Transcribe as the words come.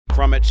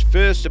From its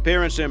first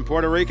appearance in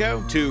Puerto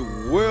Rico to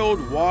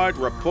worldwide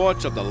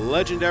reports of the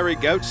legendary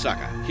goat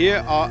sucker,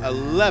 here are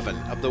 11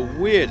 of the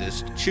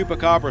weirdest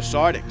chupacabra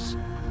sightings.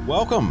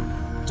 Welcome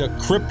to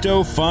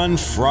Crypto Fun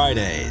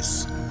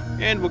Fridays.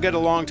 And we'll get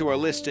along to our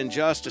list in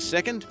just a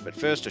second, but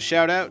first a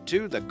shout out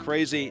to the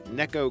crazy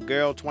Neko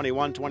Girl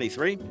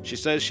 2123. She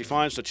says she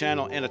finds the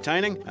channel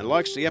entertaining and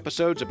likes the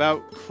episodes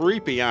about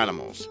creepy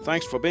animals.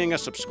 Thanks for being a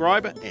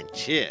subscriber and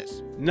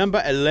cheers.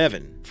 Number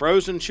 11.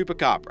 Frozen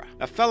Chupacabra.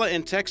 A fella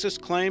in Texas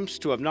claims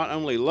to have not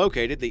only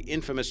located the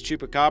infamous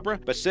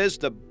Chupacabra, but says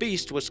the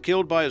beast was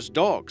killed by his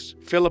dogs.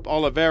 Philip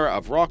Oliveira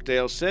of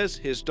Rockdale says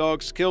his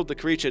dogs killed the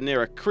creature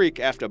near a creek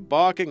after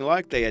barking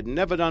like they had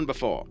never done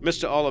before.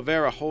 Mr.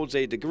 Oliveira holds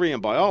a degree in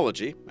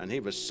biology, and he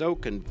was so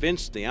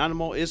convinced the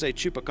animal is a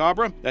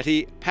Chupacabra that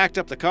he packed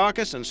up the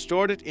carcass and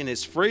stored it in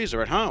his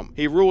freezer at home.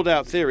 He ruled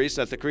out theories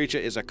that the creature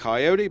is a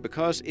coyote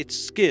because its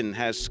skin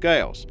has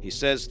scales. He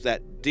says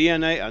that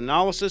DNA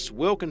analysis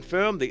will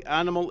confirm the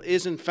animal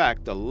is in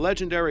fact the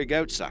legendary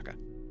goat sucker.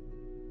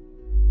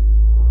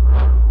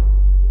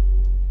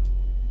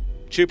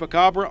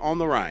 Chupacabra on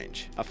the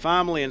range. A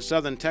family in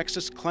southern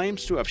Texas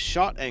claims to have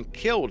shot and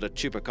killed a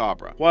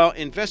chupacabra. While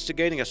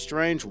investigating a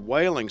strange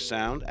wailing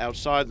sound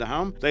outside the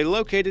home, they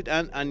located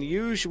an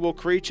unusual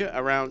creature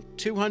around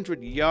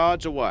 200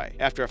 yards away.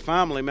 After a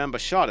family member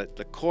shot it,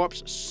 the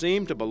corpse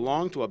seemed to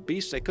belong to a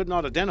beast they could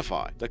not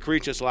identify. The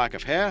creature's lack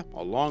of hair,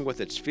 along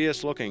with its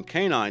fierce-looking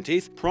canine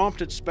teeth,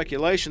 prompted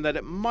speculation that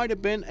it might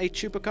have been a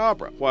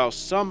chupacabra. While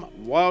some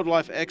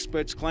wildlife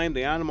experts claim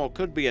the animal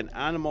could be an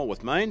animal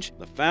with mange,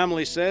 the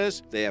family says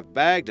they have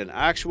bagged an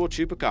actual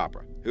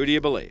chupacabra. Who do you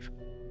believe?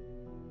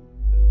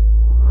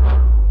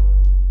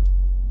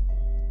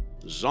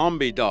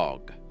 Zombie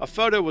dog. A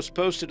photo was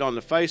posted on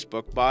the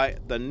Facebook by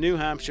the New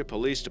Hampshire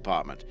Police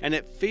Department, and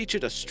it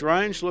featured a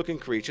strange-looking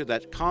creature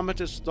that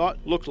commenters thought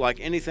looked like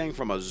anything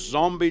from a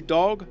zombie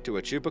dog to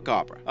a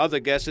chupacabra.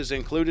 Other guesses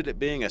included it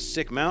being a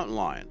sick mountain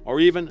lion, or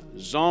even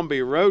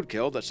zombie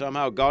roadkill that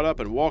somehow got up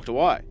and walked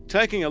away.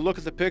 Taking a look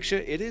at the picture,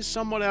 it is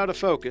somewhat out of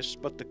focus,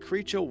 but the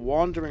creature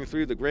wandering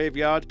through the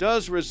graveyard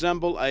does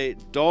resemble a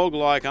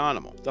dog-like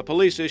animal. The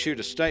police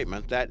issued a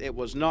statement that it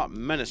was not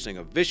menacing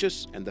or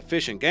vicious, and the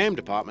Fish and Game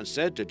Department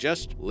said to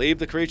just leave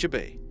the creature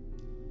be.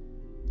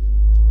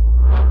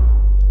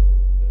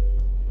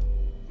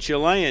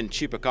 Chilean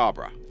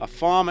Chupacabra. A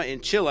farmer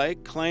in Chile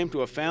claimed to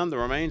have found the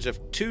remains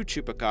of 2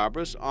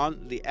 chupacabras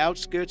on the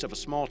outskirts of a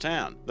small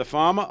town. The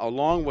farmer,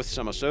 along with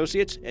some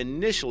associates,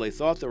 initially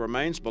thought the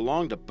remains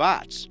belonged to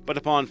bats, but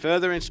upon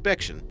further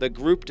inspection, the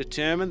group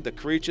determined the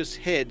creatures'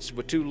 heads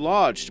were too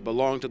large to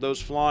belong to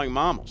those flying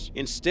mammals.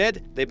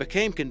 Instead, they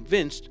became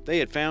convinced they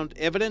had found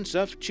evidence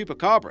of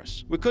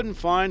chupacabras. We couldn't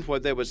find where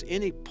there was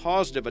any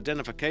positive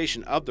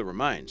identification of the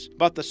remains,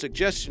 but the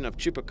suggestion of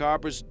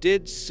chupacabras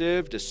did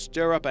serve to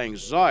stir up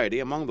anxiety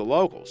among the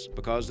locals,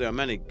 because there are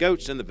many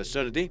goats in the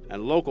vicinity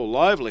and local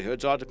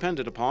livelihoods are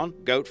dependent upon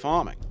goat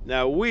farming.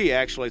 Now, we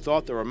actually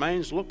thought the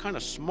remains looked kind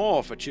of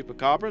small for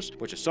chupacabras,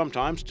 which are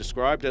sometimes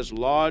described as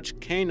large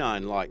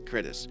canine-like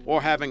critters,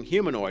 or having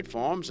humanoid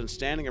forms and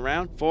standing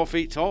around 4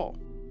 feet tall.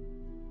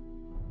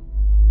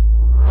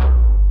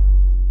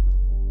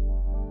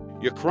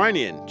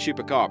 Ukrainian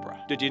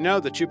Chupacabra. Did you know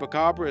the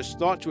Chupacabra is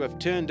thought to have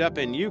turned up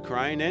in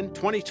Ukraine in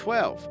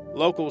 2012?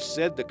 Locals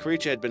said the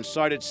creature had been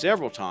sighted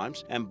several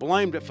times and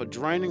blamed it for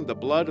draining the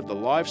blood of the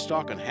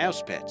livestock and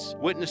house pets.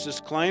 Witnesses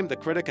claim the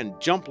critter can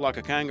jump like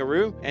a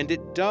kangaroo, and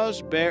it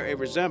does bear a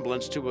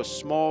resemblance to a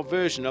small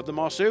version of the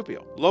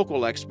marsupial.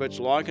 Local experts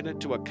liken it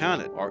to a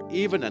canid, or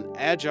even an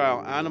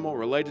agile animal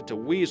related to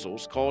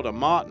weasels called a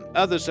marten.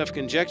 Others have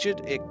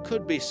conjectured it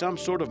could be some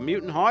sort of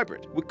mutant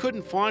hybrid. We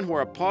couldn't find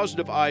where a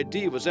positive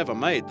ID was ever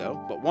made though,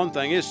 but one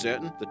thing is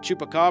certain, the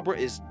Chupacabra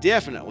is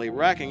definitely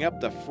racking up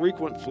the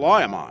frequent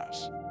flyer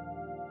miles.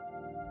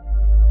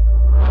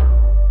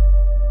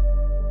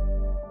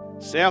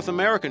 South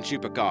American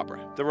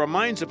Chupacabra. The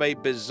remains of a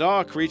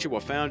bizarre creature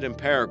were found in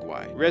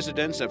Paraguay.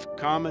 Residents of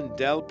Carmen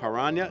del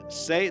Paraná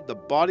say the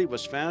body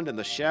was found in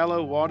the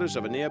shallow waters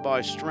of a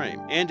nearby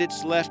stream, and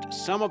it's left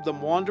some of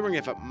them wondering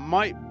if it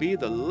might be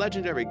the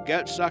legendary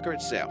goat sucker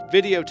itself.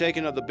 Video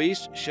taken of the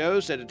beast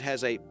shows that it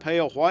has a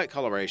pale white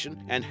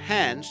coloration and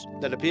hands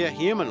that appear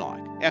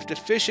human-like. After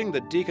fishing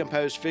the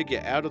decomposed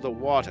figure out of the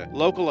water,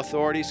 local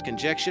authorities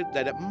conjectured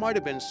that it might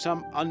have been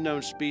some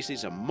unknown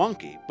species of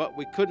monkey, but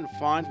we couldn't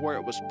find where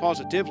it was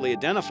positively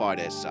identified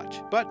as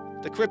such.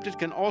 But the cryptid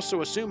can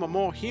also assume a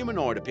more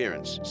humanoid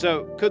appearance.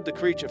 So could the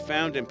creature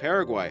found in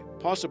Paraguay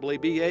possibly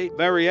be a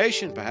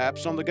variation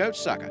perhaps on the goat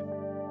sucker?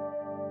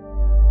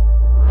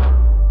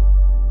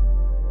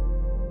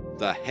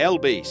 the hell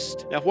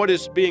beast. Now, what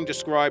is being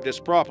described as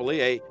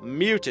properly a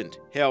mutant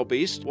hell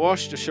beast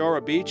washed ashore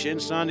a beach in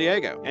San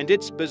Diego, and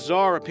its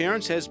bizarre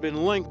appearance has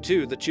been linked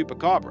to the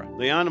chupacabra.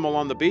 The animal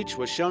on the beach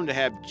was shown to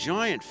have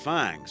giant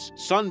fangs,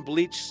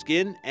 sun-bleached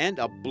skin, and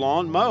a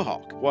blonde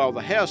mohawk. While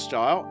the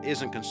hairstyle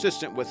isn't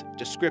consistent with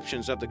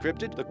descriptions of the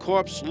cryptid, the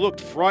corpse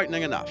looked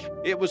frightening enough.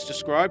 It was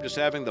described as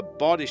having the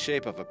body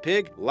shape of a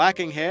pig,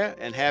 lacking hair,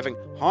 and having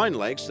hind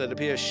legs that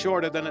appear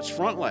shorter than its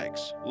front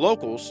legs.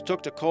 Locals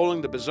took to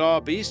calling the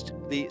bizarre beast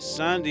the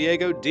San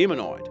Diego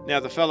demonoid. Now,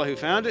 the fellow who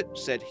found it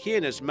said he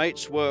and his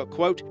mates were,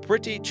 quote,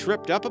 pretty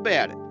tripped up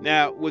about it.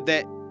 Now, would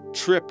that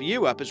trip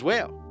you up as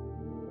well?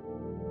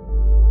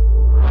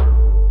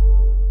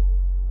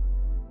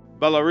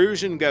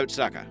 Belarusian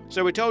goatsucker.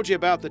 So we told you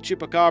about the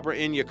chupacabra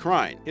in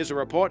Ukraine. Here's a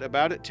report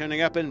about it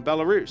turning up in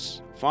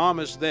Belarus.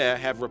 Farmers there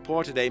have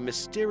reported a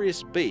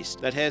mysterious beast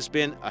that has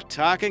been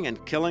attacking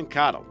and killing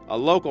cattle. A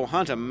local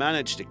hunter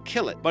managed to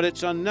kill it, but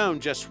it's unknown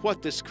just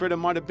what this critter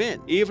might have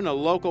been. Even a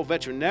local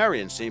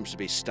veterinarian seems to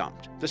be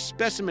stumped. The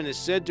specimen is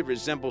said to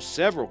resemble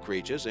several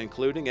creatures,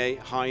 including a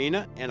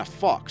hyena and a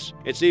fox.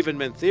 It's even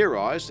been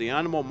theorized the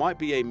animal might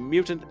be a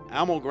mutant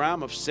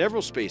amalgam of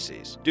several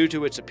species. Due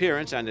to its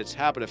appearance and its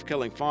habit of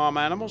killing farm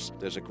animals,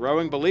 there's a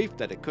growing belief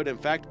that it could in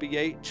fact be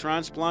a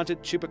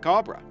transplanted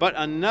chupacabra. But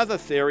another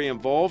theory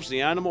involves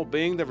the animal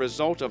being the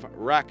result of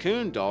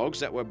raccoon dogs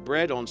that were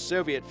bred on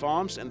Soviet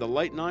farms in the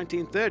late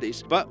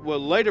 1930s, but were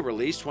later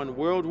released when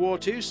World War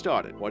II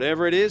started.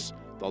 Whatever it is,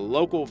 the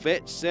local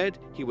vet said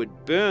he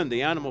would burn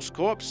the animal's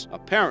corpse,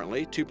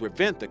 apparently to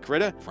prevent the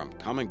critter from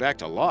coming back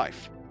to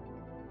life.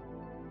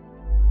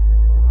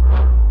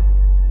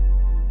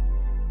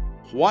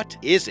 What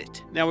is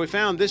it? Now, we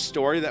found this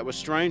story that was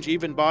strange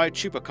even by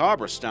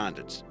chupacabra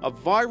standards. A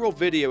viral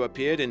video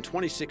appeared in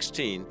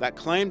 2016 that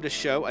claimed to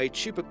show a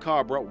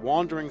chupacabra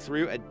wandering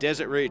through a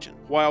desert region.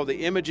 While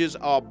the images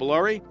are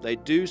blurry, they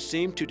do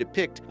seem to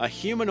depict a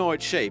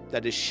humanoid shape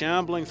that is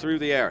shambling through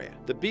the area.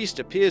 The beast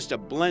appears to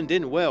blend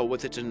in well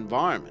with its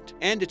environment,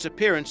 and its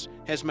appearance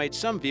has made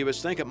some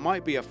viewers think it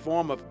might be a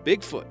form of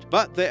Bigfoot.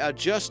 But there are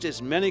just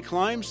as many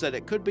claims that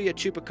it could be a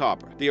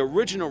chupacabra. The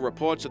original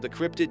reports of the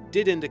cryptid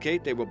did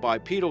indicate they were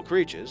bipedal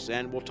creatures,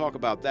 and we'll talk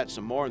about that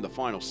some more in the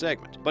final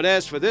segment. But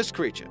as for this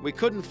creature, we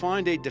couldn't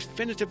find a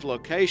definitive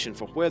location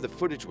for where the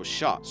footage was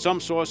shot. Some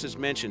sources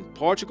mentioned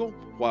Portugal,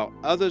 while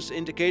others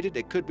indicated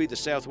it could be the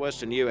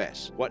southwestern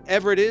US.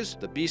 Whatever it is,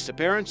 the beast's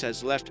appearance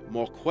has left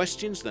more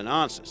questions than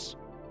answers.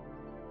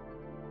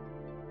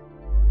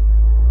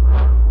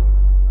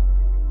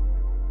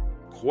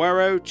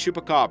 Cuero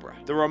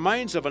chupacabra. The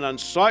remains of an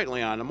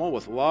unsightly animal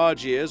with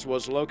large ears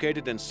was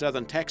located in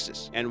southern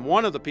Texas, and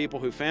one of the people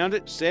who found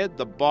it said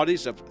the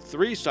bodies of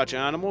 3 such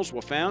animals were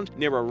found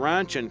near a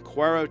ranch in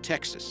Cuero,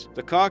 Texas.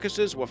 The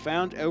carcasses were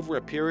found over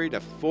a period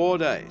of 4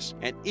 days,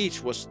 and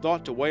each was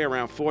thought to weigh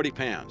around 40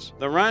 pounds.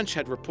 The ranch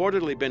had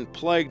reportedly been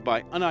plagued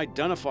by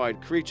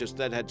unidentified creatures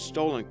that had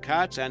stolen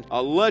cats and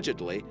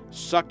allegedly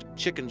sucked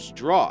chickens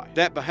dry.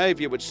 That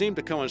behavior would seem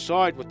to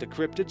coincide with the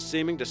cryptid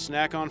seeming to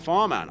snack on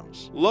farm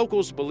animals.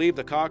 Locals believe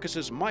the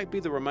carcasses might be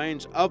the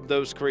remains of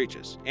those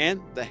creatures, and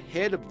the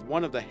head of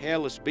one of the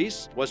hairless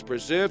beasts was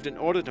preserved in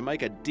order to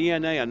make a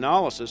DNA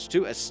analysis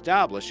to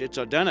establish its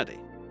identity.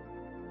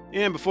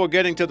 And before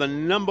getting to the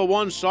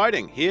 #1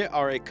 sighting, here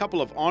are a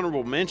couple of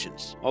honorable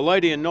mentions. A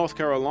lady in North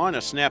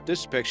Carolina snapped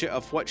this picture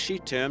of what she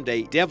termed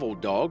a devil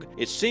dog.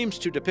 It seems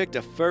to depict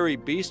a furry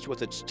beast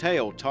with its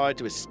tail tied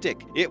to a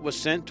stick. It was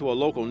sent to a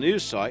local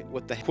news site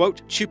with the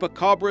quote,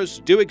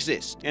 "Chupacabras do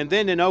exist." And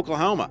then in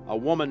Oklahoma, a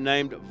woman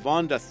named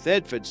Vonda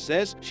Thedford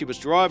says she was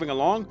driving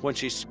along when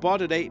she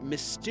spotted a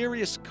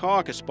mysterious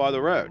carcass by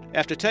the road.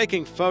 After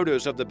taking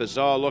photos of the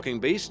bizarre-looking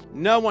beast,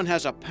 no one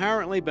has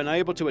apparently been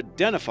able to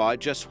identify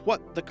just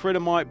what the critter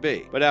might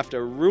be, but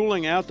after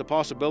ruling out the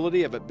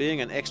possibility of it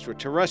being an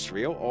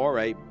extraterrestrial or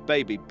a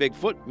baby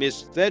Bigfoot,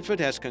 Ms.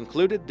 Thedford has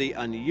concluded the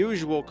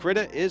unusual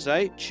critter is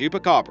a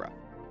chupacabra.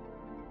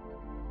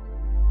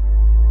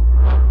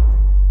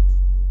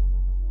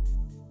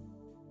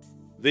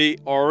 The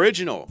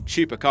original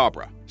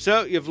chupacabra.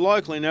 So you've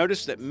likely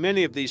noticed that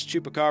many of these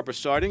chupacabra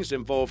sightings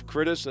involve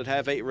critters that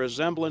have a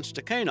resemblance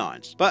to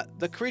canines. But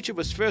the creature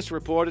was first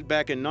reported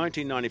back in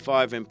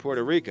 1995 in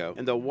Puerto Rico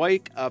in the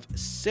wake of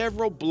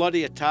several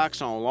bloody attacks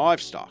on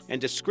livestock,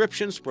 and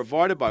descriptions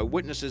provided by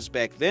witnesses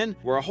back then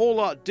were a whole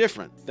lot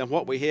different than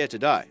what we hear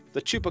today.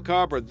 The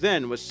chupacabra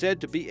then was said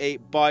to be a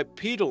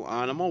bipedal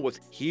animal with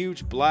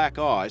huge black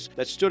eyes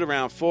that stood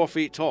around 4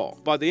 feet tall.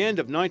 By the end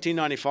of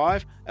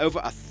 1995, over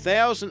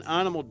 1,000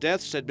 animal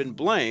deaths had been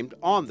blamed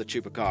on the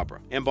chupacabra,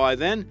 and by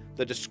then,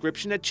 the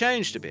description had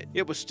changed a bit.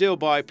 It was still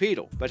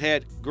bipedal, but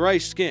had gray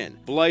skin,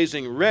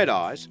 blazing red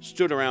eyes,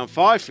 stood around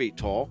 5 feet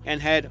tall,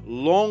 and had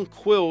long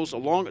quills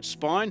along its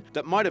spine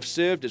that might have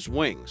served as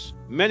wings.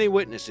 Many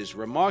witnesses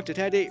remarked it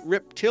had a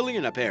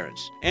reptilian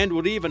appearance and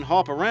would even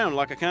hop around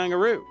like a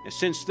kangaroo. And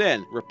since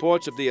then,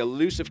 reports of the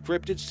elusive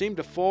cryptid seem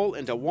to fall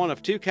into one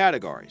of two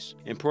categories.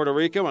 In Puerto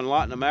Rico and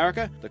Latin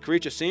America, the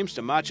creature seems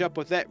to match up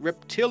with that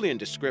reptilian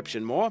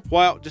description more,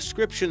 while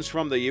descriptions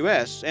from the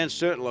US and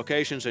certain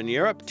locations in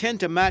Europe tend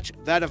to match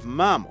that of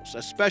mammals,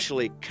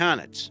 especially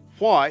canids.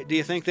 Why do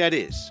you think that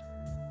is?